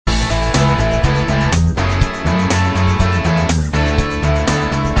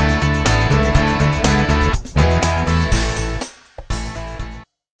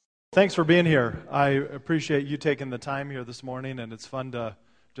Thanks for being here. I appreciate you taking the time here this morning, and it's fun to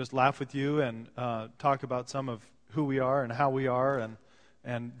just laugh with you and talk about some of who we are and how we are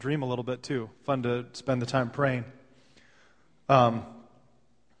and dream a little bit too. Fun to spend the time praying. I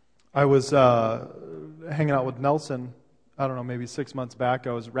was hanging out with Nelson, I don't know, maybe 6 months back.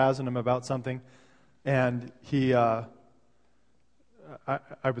 I was razzing him about something, and I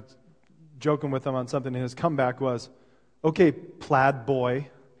was joking with him on something, and his comeback was, "Okay, plaid boy."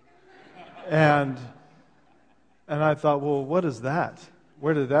 And I thought, well, what is that?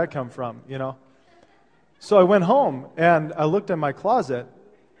 Where did that come from, you know? So I went home, and I looked in my closet,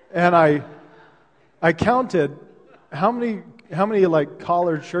 and I counted how many like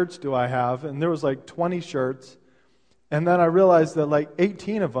collared shirts do I have, and there was like 20 shirts, and then I realized that like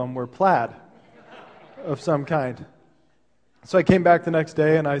 18 of them were plaid of some kind. So I came back the next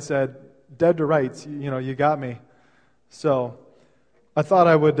day, and I said, dead to rights, you got me. So I thought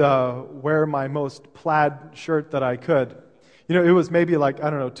I would wear my most plaid shirt that I could. It was maybe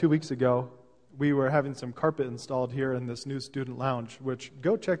 2 weeks ago, we were having some carpet installed here in this new student lounge, which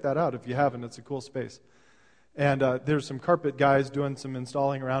go check that out if you haven't. It's a cool space. And there's some carpet guys doing some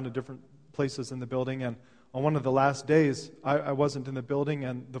installing around in different places in the building. And on one of the last days, I wasn't in the building,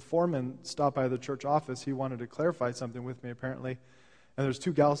 and the foreman stopped by the church office. He wanted to clarify something with me, apparently. And there's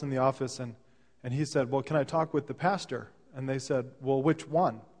 2 gals in the office, and he said, well, can I talk with the pastor? And they said, well, which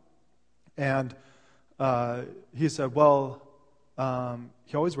one? And he said, well,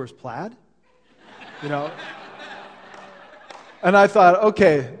 he always wears plaid, And I thought,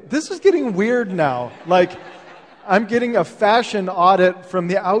 okay, this is getting weird now. Like, I'm getting a fashion audit from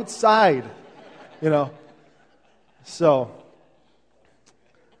the outside, So,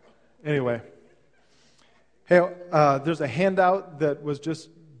 anyway. Hey, there's a handout that was just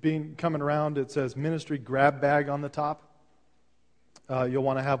coming around. It says ministry grab bag on the top. You'll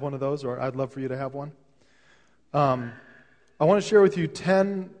want to have one of those, or I'd love for you to have one. I want to share with you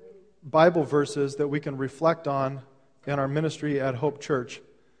 10 Bible verses that we can reflect on in our ministry at Hope Church.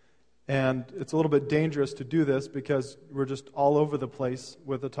 And it's a little bit dangerous to do this because we're just all over the place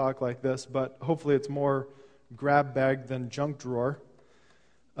with a talk like this, but hopefully it's more grab bag than junk drawer.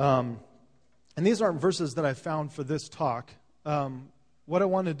 And these aren't verses that I found for this talk. What I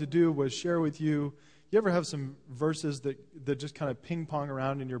wanted to do was share with you. You ever have some verses that just kind of ping-pong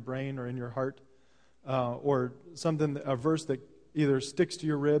around in your brain or in your heart? Or a verse that either sticks to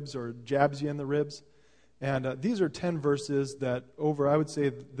your ribs or jabs you in the ribs? And these are 10 verses that I would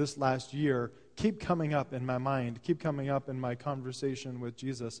say, this last year, keep coming up in my mind, keep coming up in my conversation with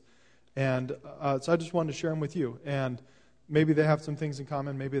Jesus. And so I just wanted to share them with you. And maybe they have some things in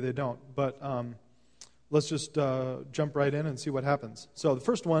common, maybe they don't. But let's just jump right in and see what happens. So the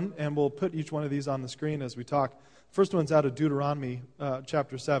first one, and we'll put each one of these on the screen as we talk. First one's out of Deuteronomy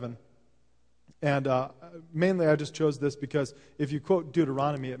chapter 7. And mainly I just chose this because if you quote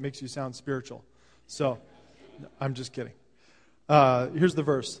Deuteronomy, it makes you sound spiritual. So I'm just kidding. Here's the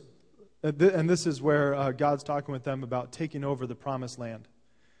verse. And this is where God's talking with them about taking over the promised land.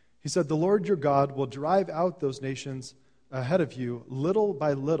 He said, "The Lord your God will drive out those nations ahead of you little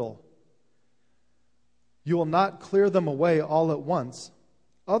by little. You will not clear them away all at once.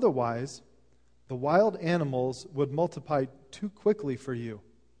 Otherwise, the wild animals would multiply too quickly for you."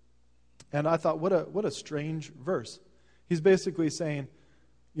 And I thought, what a strange verse. He's basically saying,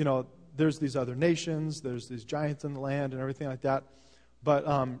 there's these other nations, there's these giants in the land and everything like that. But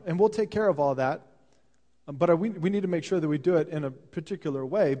and we'll take care of all that. But we need to make sure that we do it in a particular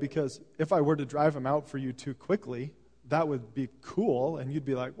way, because if I were to drive them out for you too quickly, that would be cool, and you'd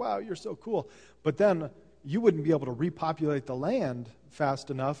be like, wow, you're so cool. But then you wouldn't be able to repopulate the land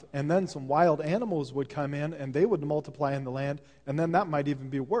fast enough, and then some wild animals would come in, and they would multiply in the land, and then that might even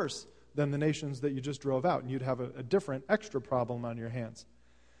be worse than the nations that you just drove out, and you'd have a different extra problem on your hands.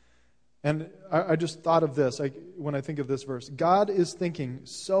 And I just thought of this when I think of this verse. God is thinking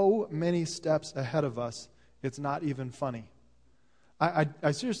so many steps ahead of us, it's not even funny.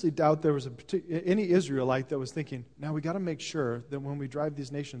 I seriously doubt there was any Israelite that was thinking, now we got to make sure that when we drive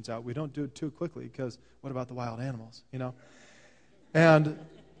these nations out, we don't do it too quickly, because what about the wild animals, And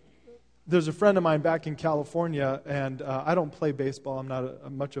there's a friend of mine back in California, and I don't play baseball. I'm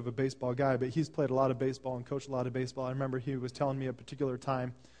not much of a baseball guy, but he's played a lot of baseball and coached a lot of baseball. I remember he was telling me a particular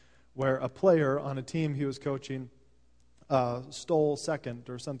time where a player on a team he was coaching stole second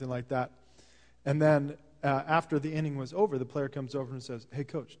or something like that. And then after the inning was over, the player comes over and says, "Hey,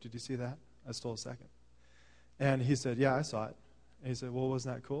 coach, did you see that? I stole second." And he said, "Yeah, I saw it." And he said, "Well,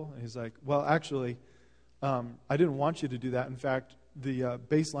 wasn't that cool?" And he's like, "Well, actually, I didn't want you to do that. In fact, the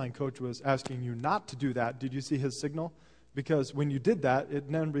baseline coach was asking you not to do that. Did you see his signal? Because when you did that,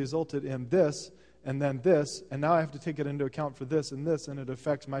 it then resulted in this, and then this, and now I have to take it into account for this, and it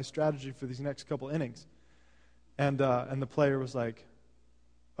affects my strategy for these next couple innings. And the player was like,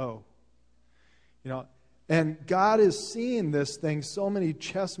 oh. And God is seeing this thing, so many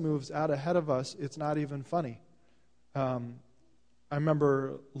chess moves out ahead of us, it's not even funny. I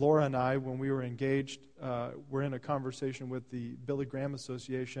remember Laura and I, when we were engaged, we're in a conversation with the Billy Graham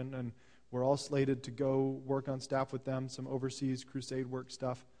Association, and we're all slated to go work on staff with them, some overseas crusade work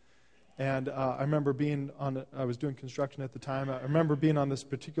stuff. And I remember I was doing construction at the time. I remember being on this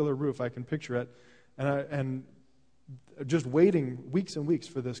particular roof. I can picture it. And just waiting weeks and weeks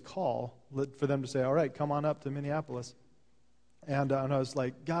for this call, for them to say, all right, come on up to Minneapolis. And I was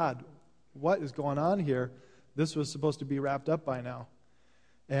like, God, what is going on here? This was supposed to be wrapped up by now.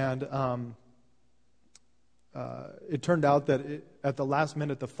 And it turned out that at the last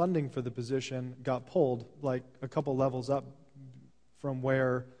minute, the funding for the position got pulled like a couple levels up from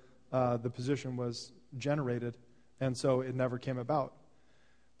where the position was generated. And so it never came about.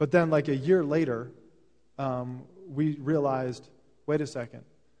 But then like a year later, we realized, wait a second,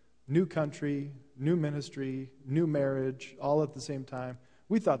 new country, new ministry, new marriage, all at the same time.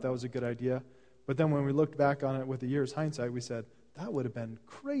 We thought that was a good idea. But then when we looked back on it with a year's hindsight, we said, that would have been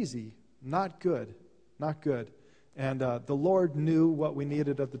crazy, not good. And the Lord knew what we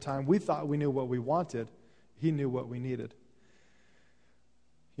needed at the time. We thought we knew what we wanted. He knew what we needed.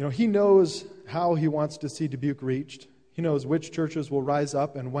 He knows how he wants to see Dubuque reached. He knows which churches will rise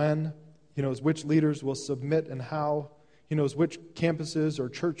up and when. He knows which leaders will submit and how. He knows which campuses or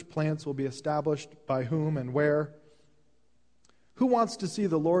church plants will be established by whom and where. Who wants to see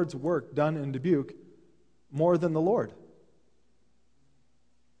the Lord's work done in Dubuque more than the Lord?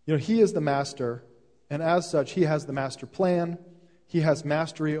 He is the master, and as such, he has the master plan. He has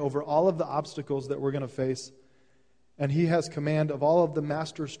mastery over all of the obstacles that we're going to face, and he has command of all of the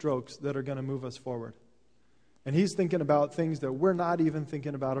master strokes that are going to move us forward. And he's thinking about things that we're not even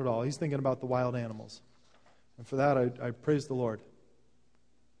thinking about at all. He's thinking about the wild animals. And for that, I praise the Lord.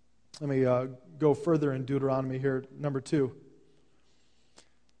 Let me go further in Deuteronomy here, number 2.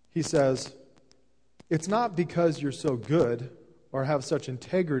 He says, it's not because you're so good or have such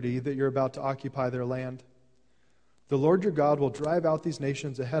integrity that you're about to occupy their land. The Lord your God will drive out these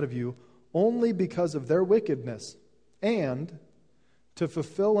nations ahead of you only because of their wickedness, and to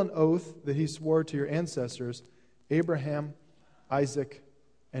fulfill an oath that he swore to your ancestors, Abraham, Isaac,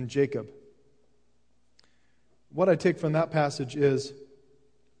 and Jacob. What I take from that passage is,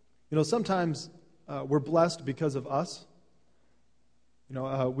 sometimes we're blessed because of us.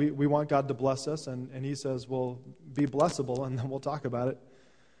 We want God to bless us, and he says, well, be blessable, and then we'll talk about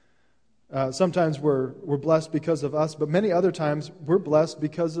it. Sometimes we're blessed because of us, but many other times we're blessed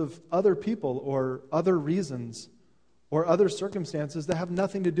because of other people or other reasons or other circumstances that have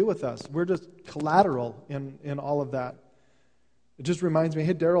nothing to do with us. We're just collateral in all of that. It just reminds me,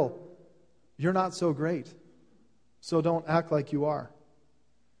 hey, Daryl, you're not so great, so don't act like you are.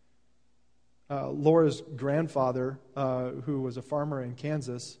 Laura's grandfather, who was a farmer in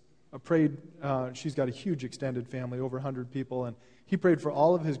Kansas, prayed. She's got a huge extended family, over 100 people, and he prayed for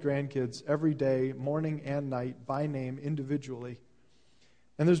all of his grandkids every day, morning and night, by name, individually.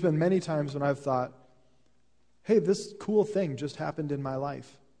 And there's been many times when I've thought, hey, this cool thing just happened in my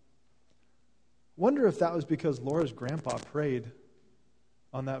life. Wonder if that was because Laura's grandpa prayed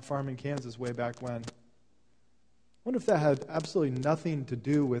on that farm in Kansas way back when. Wonder if that had absolutely nothing to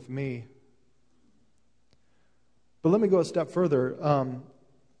do with me. But let me go a step further.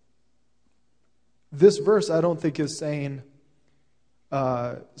 This verse, I don't think, is saying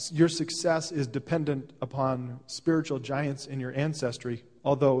your success is dependent upon spiritual giants in your ancestry,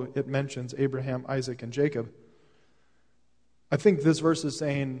 although it mentions Abraham, Isaac, and Jacob. I think this verse is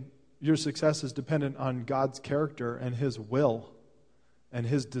saying your success is dependent on God's character and his will and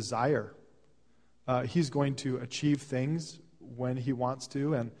his desire. He's going to achieve things when he wants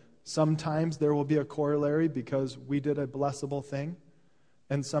to, and sometimes there will be a corollary because we did a blessable thing,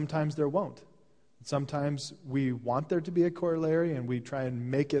 and sometimes there won't. Sometimes we want there to be a corollary, and we try and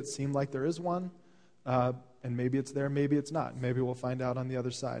make it seem like there is one, and maybe it's there, maybe it's not. Maybe we'll find out on the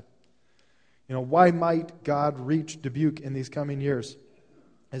other side. Why might God reach Dubuque in these coming years?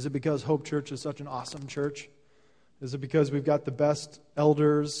 Is it because Hope Church is such an awesome church? Is it because we've got the best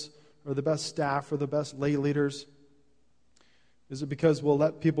elders or the best staff or the best lay leaders? Is it because we'll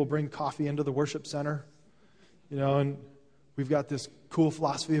let people bring coffee into the worship center? And we've got this cool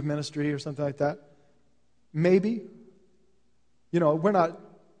philosophy of ministry or something like that? Maybe. We're not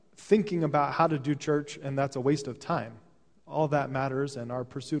thinking about how to do church, and that's a waste of time. All that matters, and our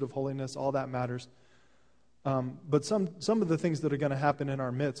pursuit of holiness, all that matters. But some of the things that are going to happen in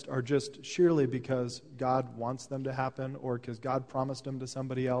our midst are just sheerly because God wants them to happen, or because God promised them to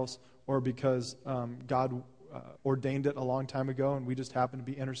somebody else, or because God ordained it a long time ago, and we just happen to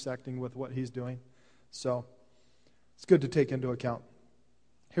be intersecting with what He's doing. So it's good to take into account.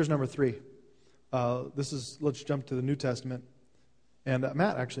 Here's number 3. Let's jump to the New Testament. And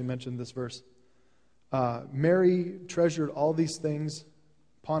Matt actually mentioned this verse. Mary treasured all these things,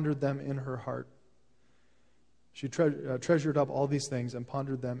 pondered them in her heart. She treasured up all these things and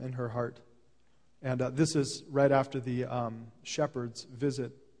pondered them in her heart. And this is right after the shepherds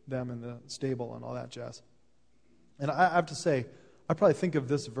visit them in the stable and all that jazz. And I have to say, I probably think of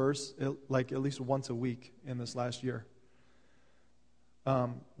this verse like at least once a week in this last year.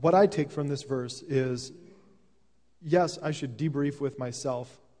 What I take from this verse is, yes, I should debrief with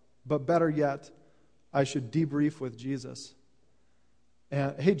myself, but better yet, I should debrief with Jesus.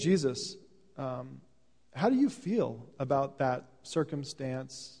 And hey, Jesus, how do you feel about that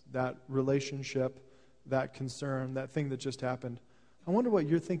circumstance, that relationship, that concern, that thing that just happened? I wonder what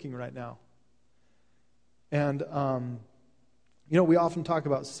you're thinking right now. And, we often talk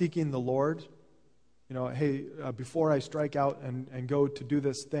about seeking the Lord. Hey, before I strike out and go to do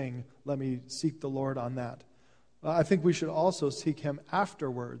this thing, let me seek the Lord on that. I think we should also seek Him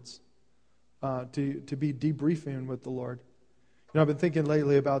afterwards to be debriefing with the Lord. I've been thinking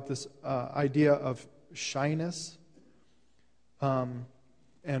lately about this idea of shyness and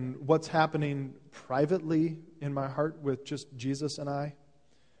what's happening privately in my heart with just Jesus and I.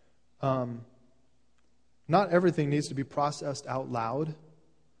 Not everything needs to be processed out loud.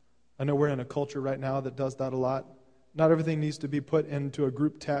 I know we're in a culture right now that does that a lot. Not everything needs to be put into a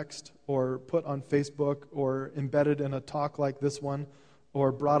group text or put on Facebook or embedded in a talk like this one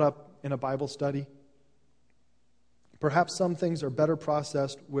or brought up in a Bible study. Perhaps some things are better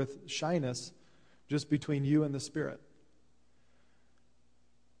processed with shyness just between you and the Spirit.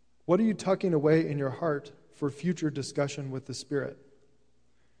 What are you tucking away in your heart for future discussion with the Spirit?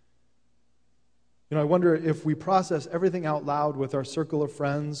 I wonder if we process everything out loud with our circle of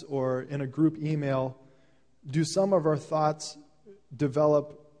friends or in a group email, do some of our thoughts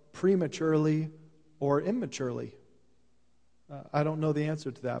develop prematurely or immaturely? I don't know the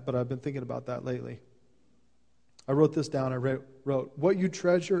answer to that, but I've been thinking about that lately. I wrote this down. I wrote, what you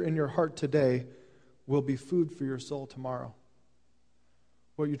treasure in your heart today will be food for your soul tomorrow.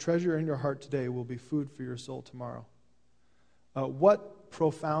 What you treasure in your heart today will be food for your soul tomorrow. What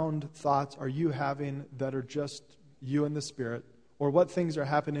profound thoughts are you having that are just you and the Spirit? Or what things are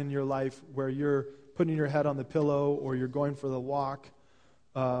happening in your life where you're putting your head on the pillow or you're going for the walk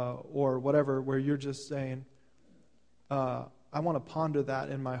or whatever, where you're just saying, I want to ponder that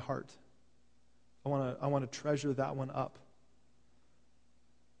in my heart. I want to treasure that one up.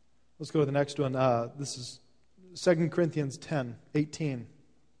 Let's go to the next one. This is 2 Corinthians 10:18.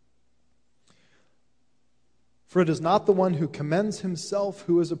 For it is not the one who commends himself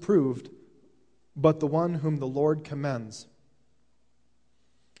who is approved, but the one whom the Lord commends.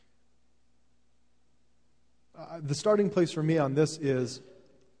 The starting place for me on this is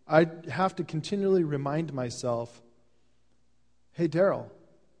I have to continually remind myself, hey, Daryl,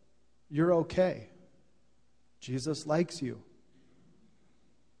 you're okay. Jesus likes you.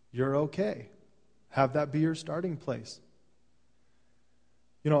 You're okay. Have that be your starting place.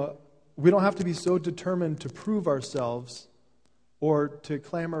 We don't have to be so determined to prove ourselves or to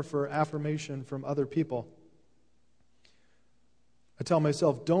clamor for affirmation from other people. I tell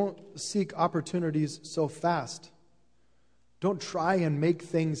myself, don't seek opportunities so fast. Don't try and make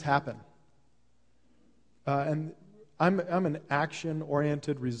things happen. And I'm an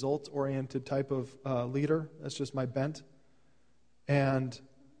action-oriented, results-oriented type of leader. That's just my bent. And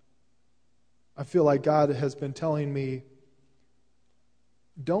I feel like God has been telling me,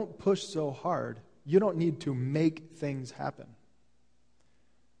 don't push so hard. You don't need to make things happen.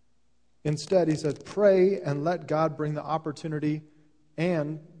 Instead, he says, pray and let God bring the opportunity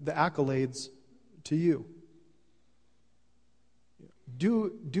and the accolades to you.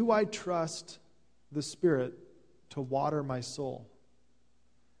 Do I trust the Spirit to water my soul?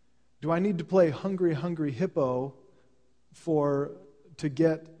 Do I need to play hungry, hungry hippo to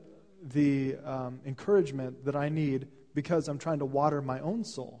get the encouragement that I need because I'm trying to water my own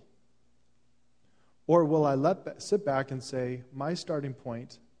soul? Or will I sit back and say, my starting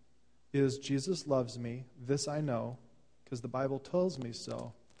point is Jesus loves me, this I know, because the Bible tells me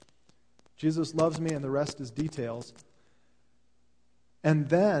so. Jesus loves me and the rest is details. And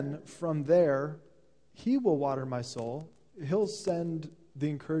then from there, He will water my soul. He'll send the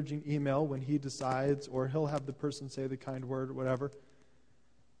encouraging email when He decides, or He'll have the person say the kind word or whatever.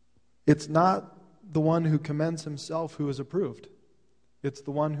 It's not the one who commends himself who is approved. It's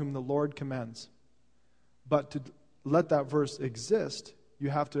the one whom the Lord commends. But to let that verse exist, you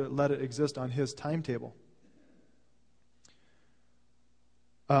have to let it exist on his timetable.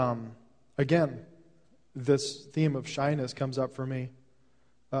 Again, this theme of shyness comes up for me.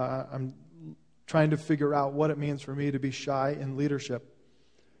 I'm trying to figure out what it means for me to be shy in leadership.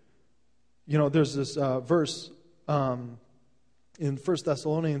 You know, there's this verse in 1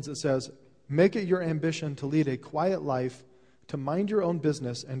 Thessalonians that says, "Make it your ambition to lead a quiet life, to mind your own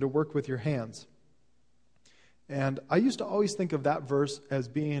business, and to work with your hands." And I used to always think of that verse as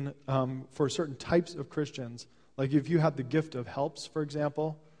being for certain types of Christians. Like if you had the gift of helps, for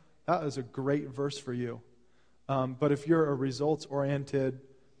example, that is a great verse for you. But if you're a results-oriented,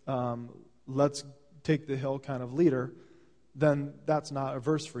 let's take the hill kind of leader, then that's not a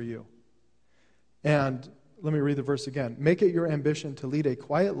verse for you. And let me read the verse again. "Make it your ambition to lead a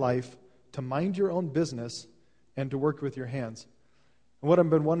quiet life, to mind your own business, and to work with your hands." And what I've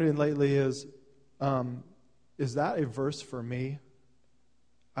been wondering lately is that a verse for me?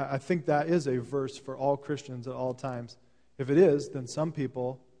 I think that is a verse for all Christians at all times. If it is, then some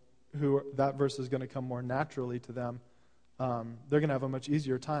people who that verse is going to come more naturally to them, they're going to have a much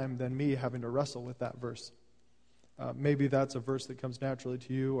easier time than me having to wrestle with that verse. Maybe that's a verse that comes naturally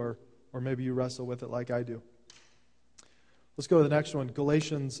to you, or maybe you wrestle with it like I do. Let's go to the next one,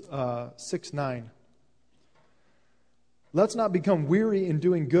 Galatians 6:9. "Let's not become weary in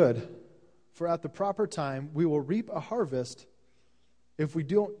doing good, for at the proper time we will reap a harvest if we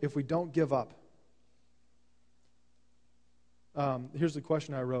don't give up." Here's the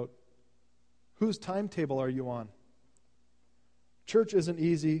question I wrote. Whose timetable are you on? Church isn't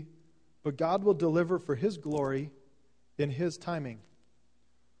easy, but God will deliver for his glory in his timing.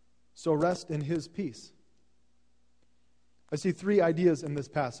 So rest in his peace. I see three ideas in this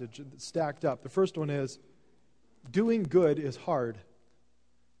passage stacked up. The first one is, doing good is hard.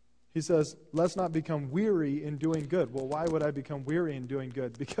 He says, let's not become weary in doing good. Well, why would I become weary in doing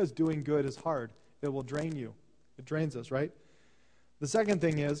good? Because doing good is hard. It will drain you. It drains us, right? The second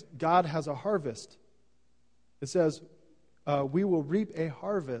thing is, God has a harvest. It says, we will reap a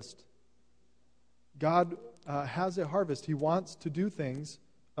harvest. God has a harvest. He wants to do things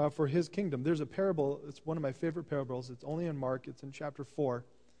for his kingdom. There's a parable. It's one of my favorite parables. It's only in Mark. It's in chapter 4.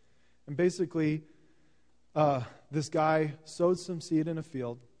 And basically, this guy sows some seed in a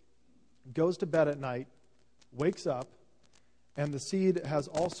field, goes to bed at night, wakes up, and the seed has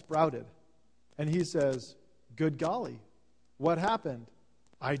all sprouted. And he says, good golly, what happened?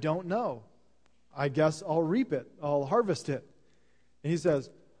 I don't know. I guess I'll reap it. I'll harvest it. And he says,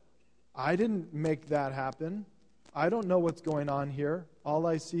 I didn't make that happen. I don't know what's going on here. All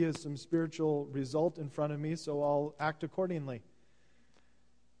I see is some spiritual result in front of me, so I'll act accordingly.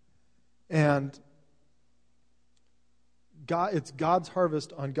 And it's God's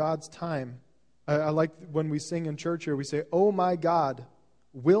harvest on God's time. I like when we sing in church here, we say, "Oh, my God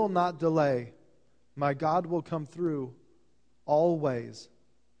will not delay. My God will come through always."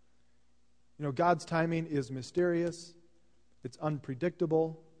 You know, God's timing is mysterious. It's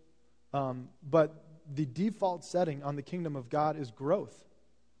unpredictable. But the default setting on the kingdom of God is growth.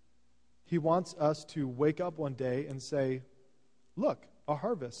 He wants us to wake up one day and say, look, a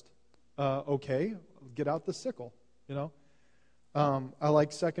harvest. Okay, get out the sickle, you know. I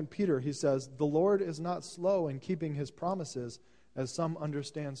like 2 Peter. He says, the Lord is not slow in keeping his promises, as some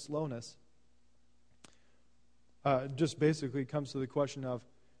understand slowness. Just basically comes to the question of,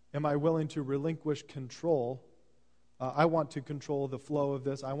 am I willing to relinquish control? I want to control the flow of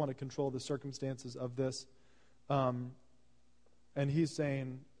this. I want to control the circumstances of this. And he's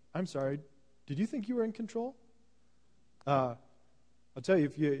saying, I'm sorry, did you think you were in control? I'll tell you,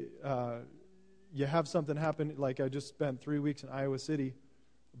 if you have something happen, like I just spent 3 weeks in Iowa City.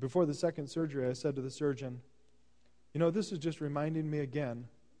 Before the second surgery, I said to the surgeon, you know, this is just reminding me again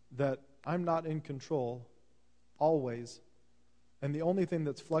that I'm not in control always. And the only thing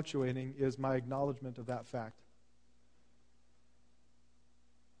that's fluctuating is my acknowledgement of that fact.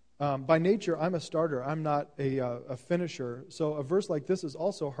 By nature, I'm a starter. I'm not a finisher. So a verse like this is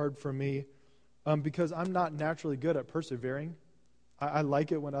also hard for me because I'm not naturally good at persevering. I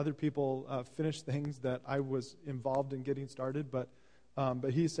like it when other people finish things that I was involved in getting started. But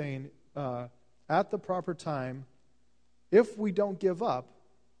he's saying, at the proper time, if we don't give up,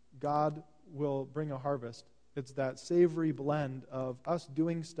 God will bring a harvest. It's that savory blend of us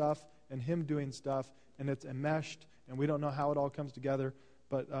doing stuff and him doing stuff, and it's enmeshed, and we don't know how it all comes together.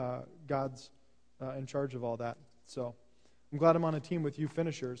 But God's in charge of all that. So I'm glad I'm on a team with you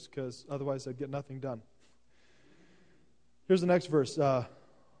finishers, because otherwise I'd get nothing done. Here's the next verse.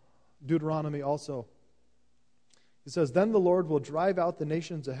 Deuteronomy also. It says, "Then the Lord will drive out the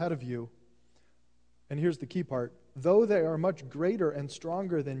nations ahead of you." And here's the key part. "Though they are much greater and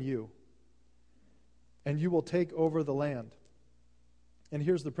stronger than you, and you will take over the land." And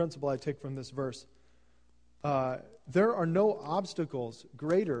here's the principle I take from this verse. There are no obstacles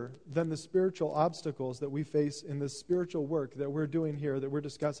greater than the spiritual obstacles that we face in this spiritual work that we're doing here, that we're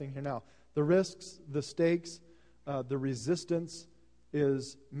discussing here now. The risks, the stakes, the resistance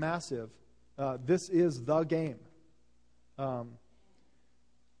is massive. This is the game.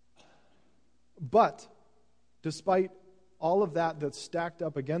 But despite all of that that's stacked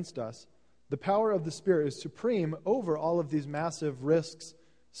up against us, the power of the Spirit is supreme over all of these massive risks,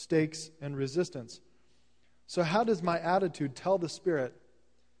 stakes, and resistance. So how does my attitude tell the Spirit,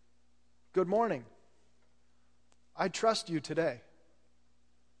 "Good morning. I trust you today.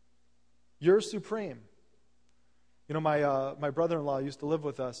 You're supreme." You know, my brother-in-law used to live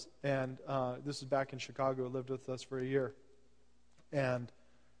with us, and this is back in Chicago. He lived with us for a year. And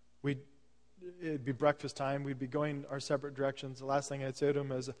it'd be breakfast time. We'd be going our separate directions. The last thing I'd say to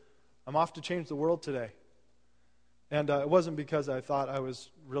him is, "I'm off to change the world today." And it wasn't because I thought I was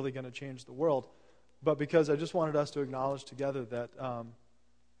really going to change the world, but because I just wanted us to acknowledge together that,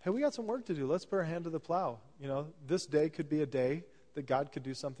 hey, we got some work to do. Let's put our hand to the plow. You know, this day could be a day that God could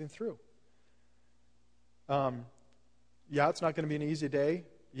do something through. Yeah, it's not going to be an easy day.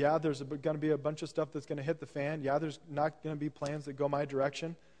 Yeah, there's going to be a bunch of stuff that's going to hit the fan. Yeah, there's not going to be plans that go my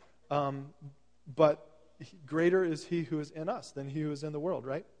direction. But greater is He who is in us than he who is in the world,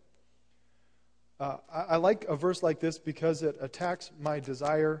 right? I like a verse like this because it attacks my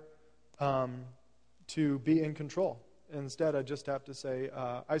desire to be in control. Instead, I just have to say,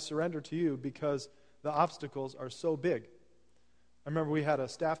 I surrender to you because the obstacles are so big. I remember we had a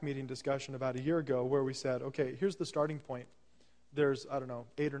staff meeting discussion about a year ago where we said, okay, here's the starting point. There's,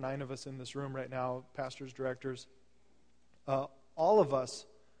 8 or 9 of us in this room right now, pastors, directors. All of us,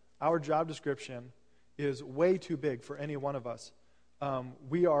 our job description is way too big for any one of us.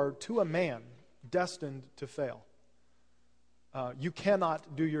 We are, to a man, destined to fail. You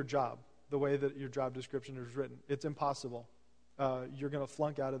cannot do your job the way that your job description is written. It's impossible. You're going to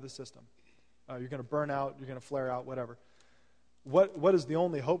flunk out of the system. You're going to burn out. You're going to flare out, whatever. What is the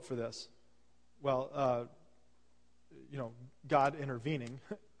only hope for this? Well, God intervening,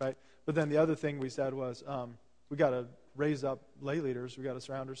 right? But then the other thing we said was we got to raise up lay leaders. We got to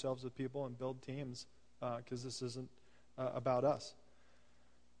surround ourselves with people and build teams because this isn't about us.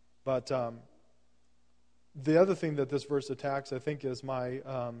 But the other thing that this verse attacks, I think, is my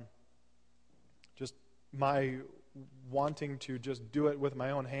wanting to just do it with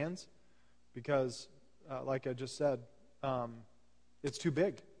my own hands, because, like I just said, it's too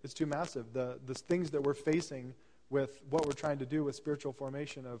big, it's too massive. The things that we're facing with what we're trying to do with spiritual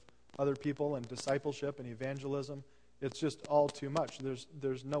formation of other people and discipleship and evangelism, it's just all too much.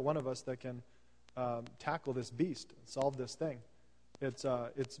 There's no one of us that can tackle this beast, solve this thing.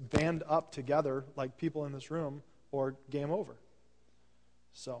 It's band up together like people in this room, or game over.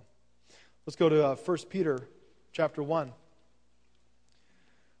 So let's go to 1 Peter chapter 1.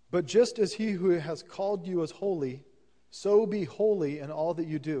 "But just as He who has called you is holy, so be holy in all that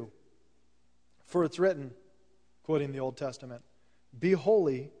you do. For it's written," quoting the Old Testament, "Be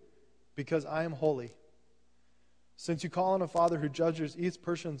holy because I am holy. Since you call on a Father who judges each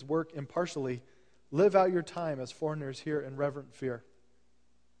person's work impartially, live out your time as foreigners here in reverent fear."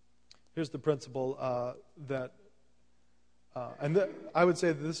 Here's the principle I would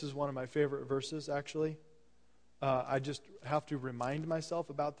say that this is one of my favorite verses, actually. I just have to remind myself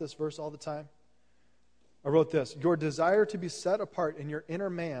about this verse all the time. I wrote this: "Your desire to be set apart in your inner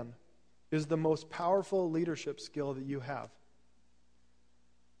man is the most powerful leadership skill that you have."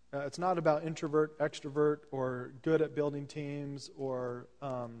 It's not about introvert, extrovert, or good at building teams, or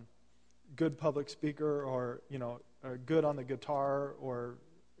good public speaker, or good on the guitar, or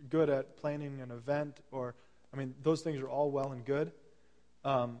good at planning an event, those things are all well and good.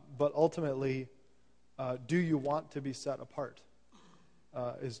 But ultimately, do you want to be set apart?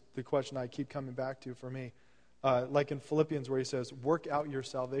 Is the question I keep coming back to for me. Like in Philippians where he says, "Work out your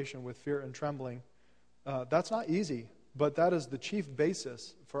salvation with fear and trembling." That's not easy, but that is the chief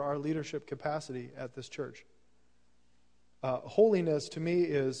basis for our leadership capacity at this church. Holiness to me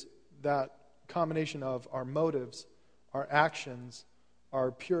is that combination of our motives, our actions, our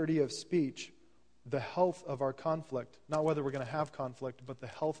purity of speech, the health of our conflict, not whether we're going to have conflict, but the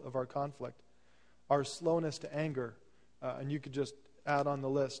health of our conflict, our slowness to anger, and you could just add on the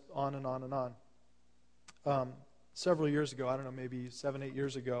list on and on and on. Several years ago, maybe 7-8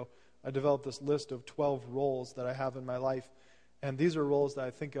 years ago, I developed this list of 12 roles that I have in my life, and these are roles that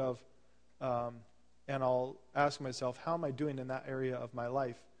I think of and I'll ask myself, how am I doing in that area of my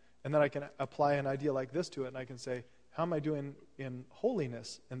life? And then I can apply an idea like this to it, and I can say, how am I doing in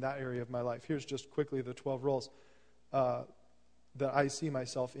holiness in that area of my life? Here's just quickly the 12 roles that I see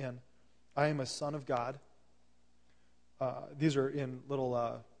myself in. I am a son of God. These are in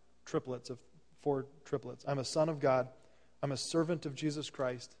little triplets of 4 triplets. I'm a son of God. I'm a servant of Jesus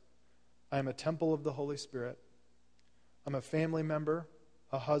Christ. I am a temple of the Holy Spirit. I'm a family member,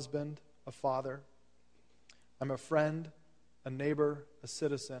 a husband, a father. I'm a friend, a neighbor, a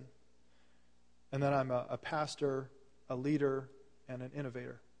citizen. And then I'm a pastor, a leader, and an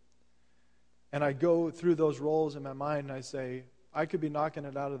innovator. And I go through those roles in my mind and I say, I could be knocking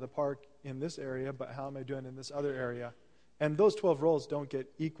it out of the park in this area, but how am I doing in this other area? And those 12 roles don't get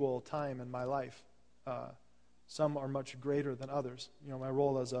equal time in my life. Some are much greater than others. You know, my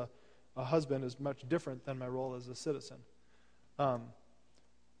role as a husband is much different than my role as a citizen.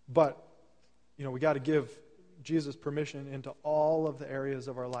 But, you know, we got to give Jesus permission into all of the areas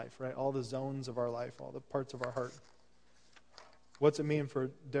of our life, right? All the zones of our life, all the parts of our heart. What's it mean for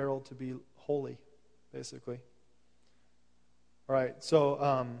Daryl to be holy, basically? All right,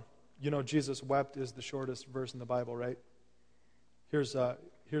 so, you know, Jesus wept is the shortest verse in the Bible, right? Here's the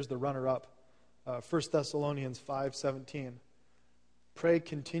runner-up. 1 Thessalonians 5:17. Pray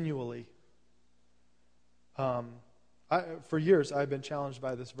continually. For years, I've been challenged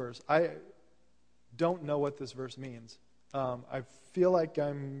by this verse. I don't know what this verse means. I feel like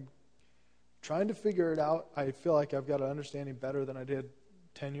I'm trying to figure it out. I feel like I've got an understanding better than I did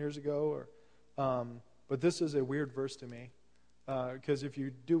 10 years ago. But this is a weird verse to me. Because if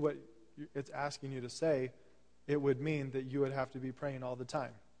you do what it's asking you to say, it would mean that you would have to be praying all the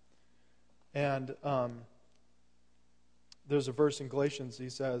time. And there's a verse in Galatians, he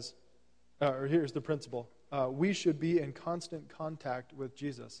says, or here's the principle. We should be in constant contact with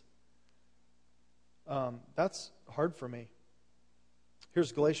Jesus. That's hard for me.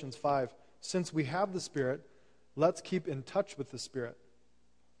 Here's Galatians 5. Since we have the Spirit, let's keep in touch with the Spirit.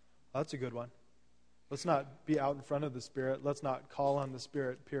 That's a good one. Let's not be out in front of the Spirit. Let's not call on the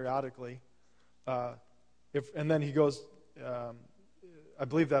Spirit periodically. And then he goes, I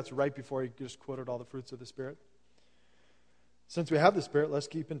believe that's right before he just quoted all the fruits of the Spirit. Since we have the Spirit, let's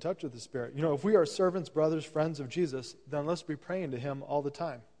keep in touch with the Spirit. You know, if we are servants, brothers, friends of Jesus, then let's be praying to him all the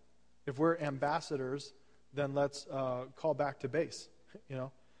time. If we're ambassadors, then let's call back to base, you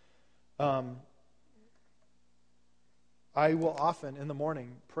know. I will often in the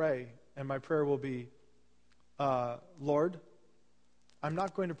morning pray, and my prayer will be, Lord, I'm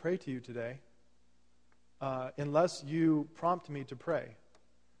not going to pray to you today unless you prompt me to pray,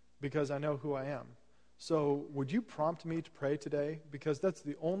 because I know who I am. So would you prompt me to pray today? Because that's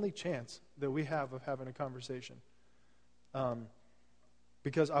the only chance that we have of having a conversation.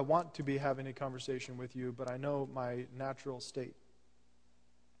 Because I want to be having a conversation with you, but I know my natural state.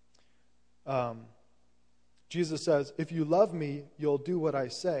 Jesus says, if you love me, you'll do what I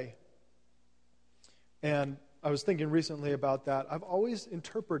say. And I was thinking recently about that. I've always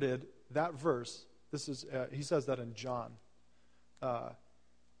interpreted that verse. This is he says that in John.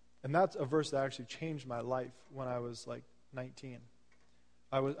 And that's a verse that actually changed my life when I was like 19.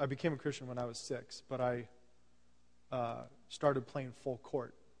 I became a Christian when I was 6, but I started playing full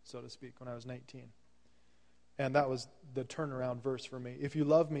court, so to speak, when I was 19. And that was the turnaround verse for me. If you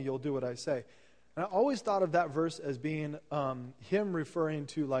love me, you'll do what I say. And I always thought of that verse as being him referring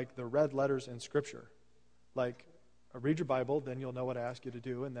to like the red letters in Scripture. Like, read your Bible, then you'll know what I ask you to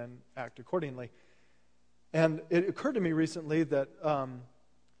do, and then act accordingly. And it occurred to me recently that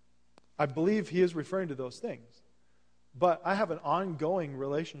I believe he is referring to those things. But I have an ongoing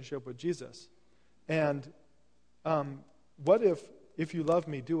relationship with Jesus. And what if you love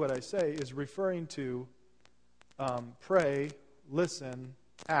me, do what I say, is referring to pray, listen,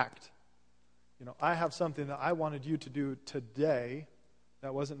 act. You know, I have something that I wanted you to do today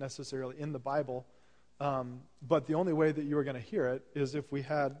that wasn't necessarily in the Bible, but the only way that you were going to hear it is if we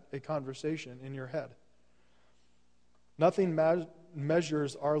had a conversation in your head. Nothing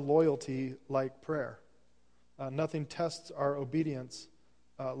measures our loyalty like prayer. Nothing tests our obedience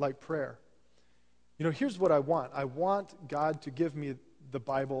like prayer. You know, here's what I want. I want God to give me the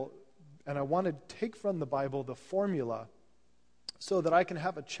Bible, and I want to take from the Bible the formula so that I can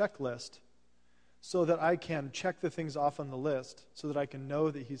have a checklist, so that I can check the things off on the list, so that I can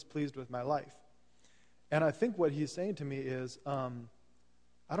know that he's pleased with my life. And I think what he's saying to me is,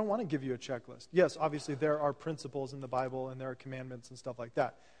 I don't want to give you a checklist. Yes, obviously there are principles in the Bible and there are commandments and stuff like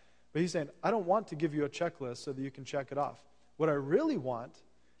that. But he's saying, I don't want to give you a checklist so that you can check it off. What I really want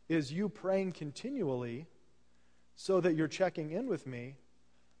is you praying continually so that you're checking in with me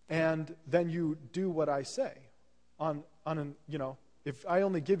and then you do what I say. If I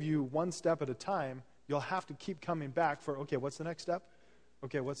only give you one step at a time, you'll have to keep coming back for, okay, what's the next step?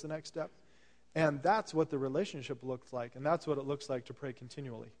 Okay, what's the next step? And that's what the relationship looks like, and that's what it looks like to pray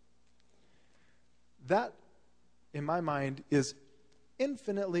continually. That, in my mind, is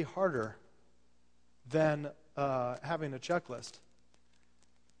infinitely harder than having a checklist.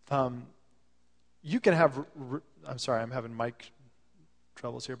 You can have, I'm sorry, I'm having mic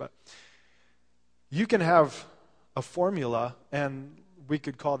troubles here, but you can have a formula, and we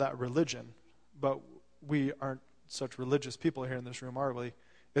could call that religion, but we aren't such religious people here in this room, are we?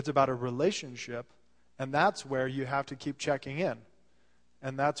 It's about a relationship, and that's where you have to keep checking in.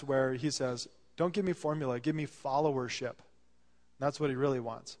 And that's where he says, don't give me formula, give me followership. And that's what he really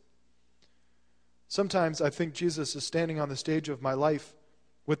wants. Sometimes I think Jesus is standing on the stage of my life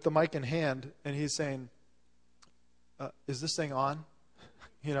with the mic in hand, and he's saying, is this thing on?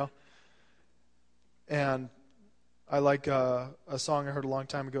 And I like a song I heard a long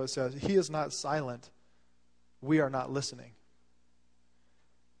time ago. It says, he is not silent, we are not listening.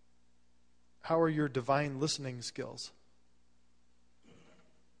 How are your divine listening skills?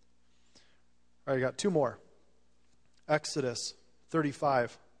 All right, I got two more. Exodus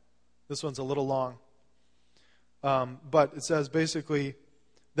 35. This one's a little long. But it says basically,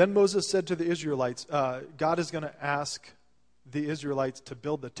 then Moses said to the Israelites, God is going to ask the Israelites to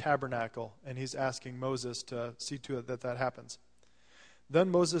build the tabernacle, and he's asking Moses to see to it that happens. Then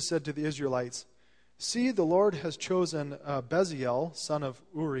Moses said to the Israelites, see, the Lord has chosen Bezalel, son of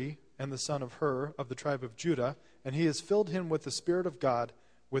Uri, and the son of Hur, of the tribe of Judah, and he has filled him with the Spirit of God,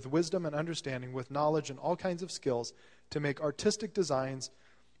 with wisdom and understanding, with knowledge and all kinds of skills, to make artistic designs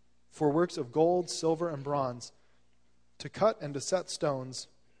for works of gold, silver, and bronze, to cut and to set stones,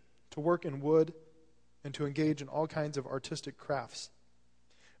 to work in wood, and to engage in all kinds of artistic crafts.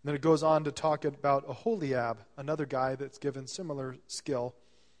 And then it goes on to talk about Aholiab, another guy that's given similar skill.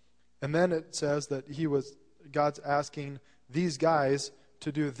 And then it says that God's asking these guys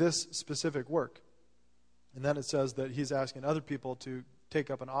to do this specific work. And then it says that he's asking other people to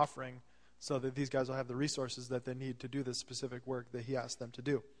take up an offering so that these guys will have the resources that they need to do this specific work that he asked them to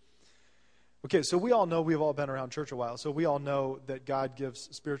do. Okay, so we all know, we've all been around church a while, so we all know that God gives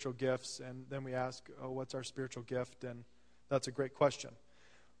spiritual gifts, and then we ask, what's our spiritual gift? And that's a great question.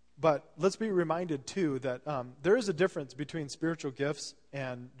 But let's be reminded, too, that there is a difference between spiritual gifts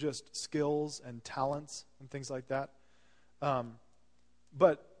and just skills and talents and things like that.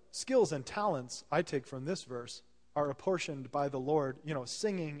 But skills and talents, I take from this verse, are apportioned by the Lord.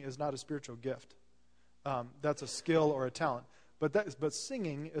 Singing is not a spiritual gift. That's a skill or a talent. But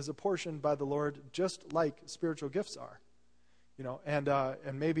singing is apportioned by the Lord just like spiritual gifts are.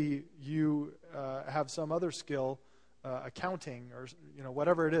 And maybe you have some other skill, accounting or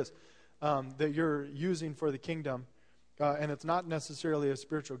whatever it is that you're using for the kingdom, and it's not necessarily a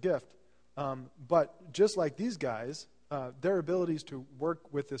spiritual gift. But just like these guys, their abilities to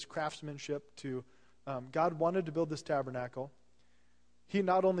work with this craftsmanship, God wanted to build this tabernacle. He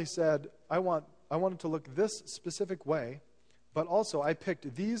not only said, I want it to look this specific way, but also I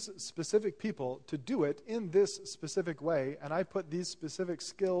picked these specific people to do it in this specific way, and I put these specific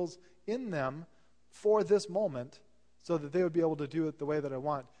skills in them for this moment so that they would be able to do it the way that I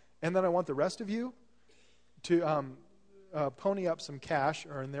want. And then I want the rest of you to pony up some cash,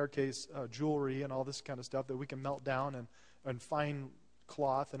 or in their case, jewelry and all this kind of stuff that we can melt down, and fine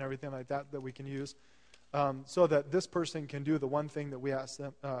cloth and everything like that we can use, so that this person can do the one thing that we asked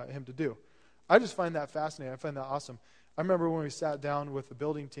him to do. I just find that fascinating. I find that awesome. I remember when we sat down with the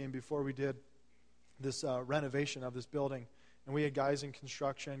building team before we did this renovation of this building, and we had guys in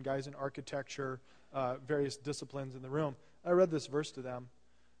construction, guys in architecture, various disciplines in the room. I read this verse to them,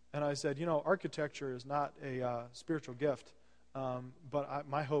 and I said, architecture is not a spiritual gift, but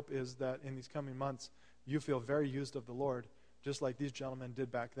my hope is that in these coming months, you feel very used of the Lord, just like these gentlemen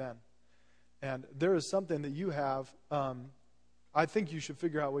did back then. And there is something that you have. I think you should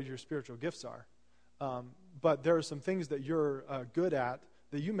figure out what your spiritual gifts are. But there are some things that you're good at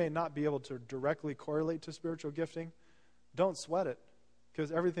that you may not be able to directly correlate to spiritual gifting. Don't sweat it,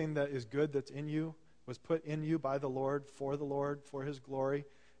 because everything that is good that's in you was put in you by the Lord, for His glory,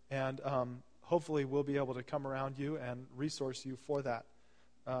 and hopefully we'll be able to come around you and resource you for that,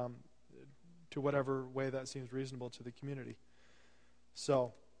 to whatever way that seems reasonable to the community.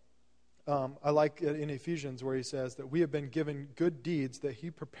 So I like it in Ephesians where he says that we have been given good deeds that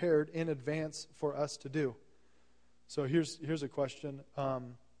he prepared in advance for us to do. So here's a question.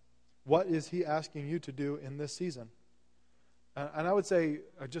 What is he asking you to do in this season? And I would say,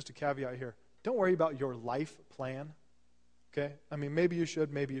 just a caveat here, don't worry about your life plan. Okay? I mean, maybe you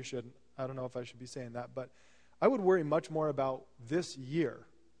should, maybe you shouldn't. I don't know if I should be saying that, but I would worry much more about this year,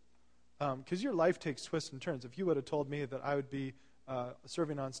 because your life takes twists and turns. If you would have told me that I would be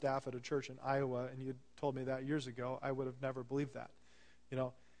serving on staff at a church in Iowa, and you told me that years ago, I would have never believed that.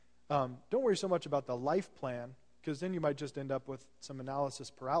 Don't worry so much about the life plan, because then you might just end up with some analysis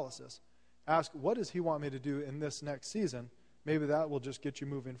paralysis. Ask, what does he want me to do in this next season? Maybe that will just get you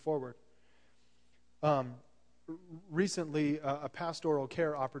moving forward. Recently, a pastoral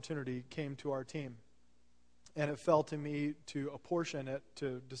care opportunity came to our team, and it fell to me to apportion it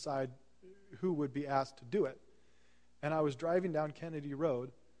to decide who would be asked to do it. And I was driving down Kennedy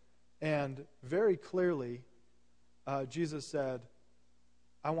Road, and very clearly, Jesus said,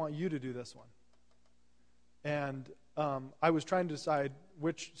 I want you to do this one. And I was trying to decide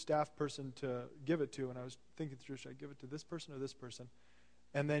which staff person to give it to, and I was thinking through, should I give it to this person or this person?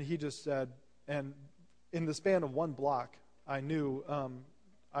 And then he just said, and in the span of one block, I knew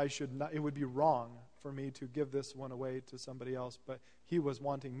I should not. It would be wrong for me to give this one away to somebody else, but he was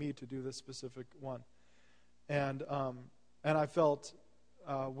wanting me to do this specific one. And I felt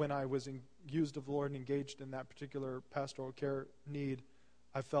when I was used of the Lord and engaged in that particular pastoral care need,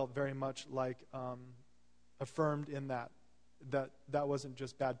 I felt very much like affirmed in that wasn't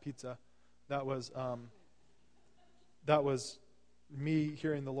just bad pizza. That was me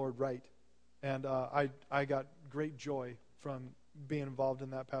hearing the Lord right. And I got great joy from being involved in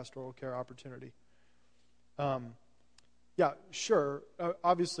that pastoral care opportunity. Yeah, sure.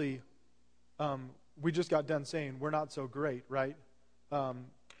 Obviously, we just got done saying we're not so great, right?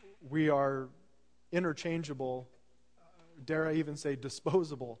 We are interchangeable, dare I even say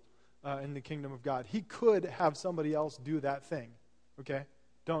disposable, in the kingdom of God. He could have somebody else do that thing, okay?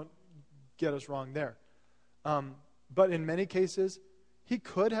 Don't get us wrong there. But in many cases, he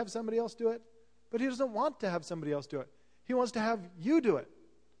could have somebody else do it, but he doesn't want to have somebody else do it. He wants to have you do it.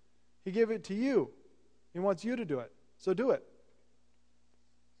 He gave it to you. He wants you to do it. So do it.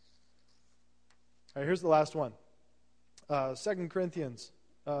 All right, here's the last one. 2 Corinthians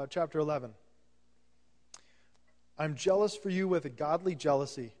chapter 11. I'm jealous for you with a godly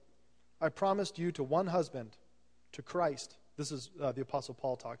jealousy. I promised you to one husband, to Christ. This is the Apostle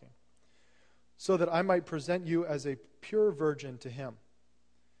Paul talking. So that I might present you as a pure virgin to him.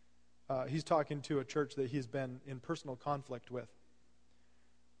 He's talking to a church that he's been in personal conflict with.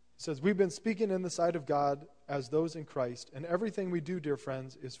 He says, we've been speaking in the sight of God as those in Christ, and everything we do, dear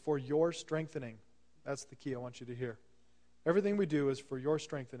friends, is for your strengthening. That's the key I want you to hear. Everything we do is for your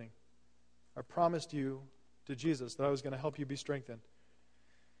strengthening. I promised you to Jesus that I was going to help you be strengthened.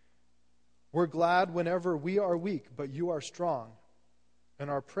 We're glad whenever we are weak, but you are strong. And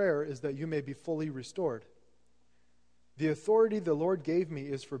our prayer is that you may be fully restored. The authority the Lord gave me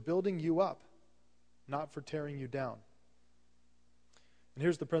is for building you up, not for tearing you down. And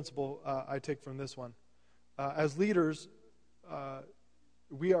here's the principle I take from this one. As leaders,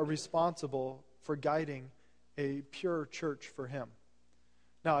 we are responsible for guiding a pure church for him.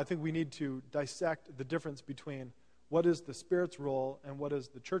 Now, I think we need to dissect the difference between what is the Spirit's role and what is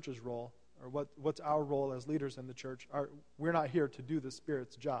the church's role, or what's our role as leaders in the church. We're not here to do the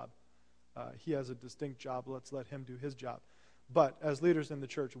Spirit's job. He has a distinct job. Let's let him do his job. But as leaders in the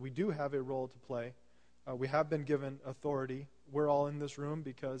church, we do have a role to play. We have been given authority. We're all in this room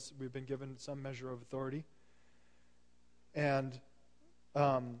because we've been given some measure of authority. And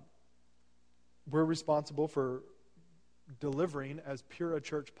we're responsible for delivering as pure a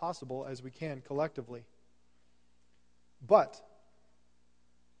church possible as we can collectively. But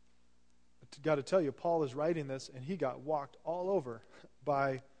I've got to tell you, Paul is writing this, and he got walked all over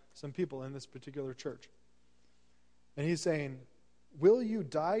by some people in this particular church. And he's saying, will you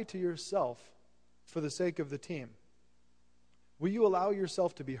die to yourself for the sake of the team? Will you allow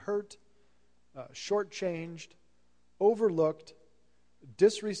yourself to be hurt, shortchanged, overlooked,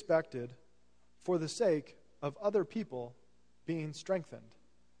 disrespected for the sake of other people being strengthened?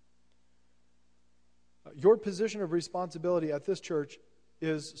 Your position of responsibility at this church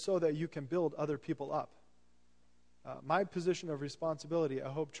is so that you can build other people up. My position of responsibility at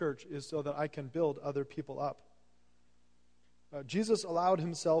Hope Church is so that I can build other people up. Jesus allowed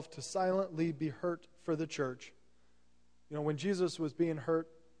himself to silently be hurt for the church. You know, when Jesus was being hurt,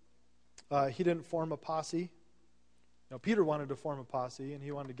 he didn't form a posse. Now, Peter wanted to form a posse, and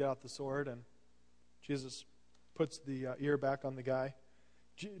he wanted to get out the sword, and Jesus puts the ear back on the guy.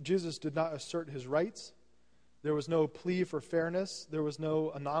 Jesus did not assert his rights. There was no plea for fairness. There was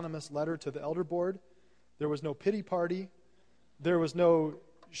no anonymous letter to the elder board. There was no pity party. There was no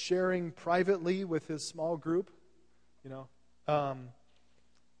sharing privately with his small group.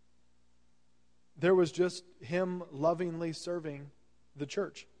 there was just him lovingly serving the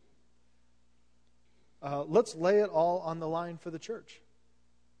church. Let's lay it all on the line for the church.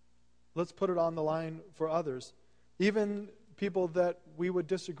 Let's put it on the line for others. Even people that we would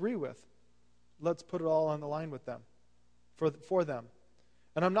disagree with, let's put it all on the line with them, for them.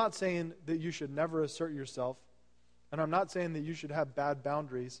 And I'm not saying that you should never assert yourself. And I'm not saying that you should have bad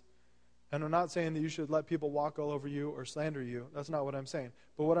boundaries. And I'm not saying that you should let people walk all over you or slander you. That's not what I'm saying.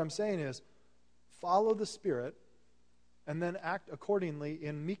 But what I'm saying is, follow the Spirit and then act accordingly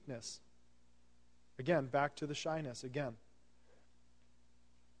in meekness. Again, back to the shyness again.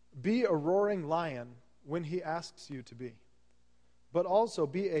 Be a roaring lion when he asks you to be. But also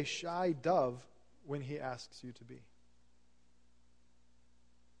be a shy dove when he asks you to be.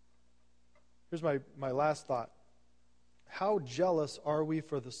 Here's my last thought. How jealous are we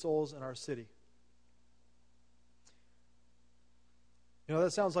for the souls in our city? You know,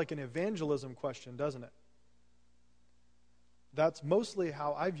 that sounds like an evangelism question, doesn't it? That's mostly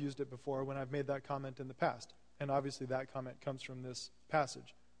how I've used it before when I've made that comment in the past. And obviously that comment comes from this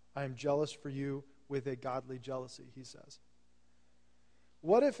passage. I am jealous for you with a godly jealousy, he says.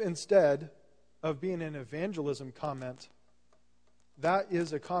 What if instead of being an evangelism comment, that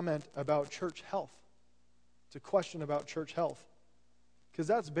is a comment about church health? It's a question about church health. Because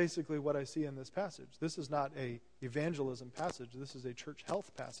that's basically what I see in this passage. This is not a evangelism passage. This is a church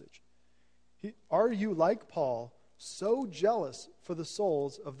health passage. Are you, like Paul, so jealous for the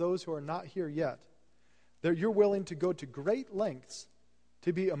souls of those who are not here yet that you're willing to go to great lengths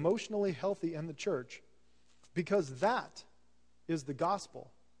to be emotionally healthy in the church, because that is the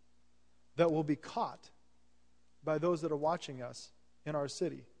gospel that will be caught by those that are watching us in our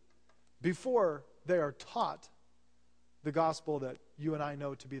city before they are taught the gospel that you and I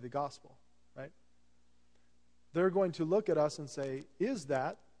know to be the gospel, right? They're going to look at us and say, is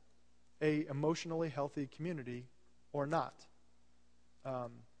that a emotionally healthy community or not?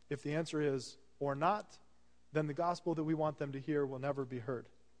 If the answer is or not, then the gospel that we want them to hear will never be heard.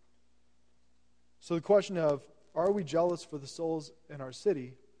 So the question of, are we jealous for the souls in our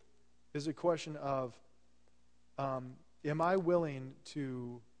city, is a question of, am I willing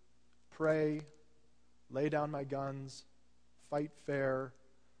to pray, lay down my guns, fight fair,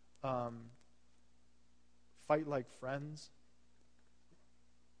 fight like friends?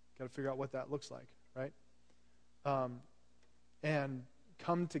 Got to figure out what that looks like, right? And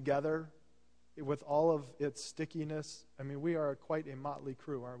come together with all of its stickiness. I mean, we are quite a motley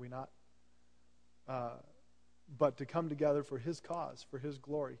crew, are we not? But to come together for his cause, for his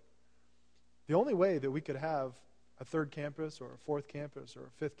glory. The only way that we could have a third campus or a fourth campus or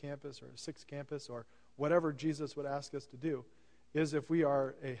a fifth campus or a sixth campus or whatever Jesus would ask us to do is if we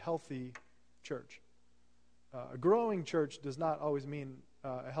are a healthy church. A growing church does not always mean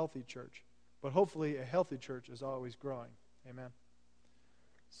a healthy church, but hopefully a healthy church is always growing. Amen.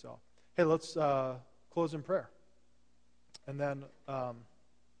 So, hey, let's close in prayer. And then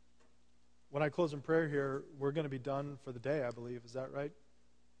when I close in prayer here, we're going to be done for the day, I believe. Is that right,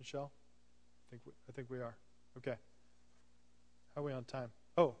 Michelle? I think we are. Okay. How are we on time?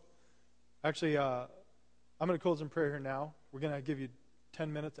 Oh, actually, I'm going to close in prayer here now. We're going to give you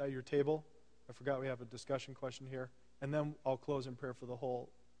 10 minutes at your table. I forgot we have a discussion question here. And then I'll close in prayer for the whole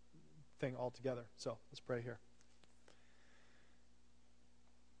thing altogether. So let's pray here.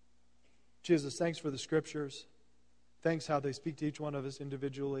 Jesus, thanks for the scriptures. Thanks how they speak to each one of us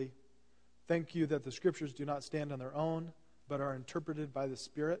individually. Thank you that the scriptures do not stand on their own, but are interpreted by the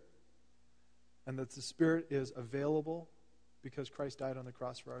Spirit, and that the Spirit is available because Christ died on the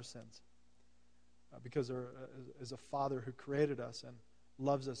cross for our sins. Because there is a Father who created us and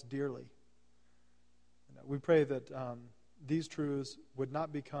loves us dearly. And we pray that these truths would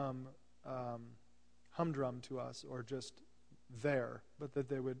not become humdrum to us or just there, but that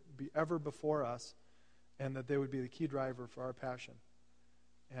they would be ever before us, and that they would be the key driver for our passion.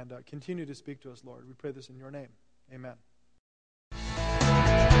 And continue to speak to us, Lord. We pray this in your name. Amen.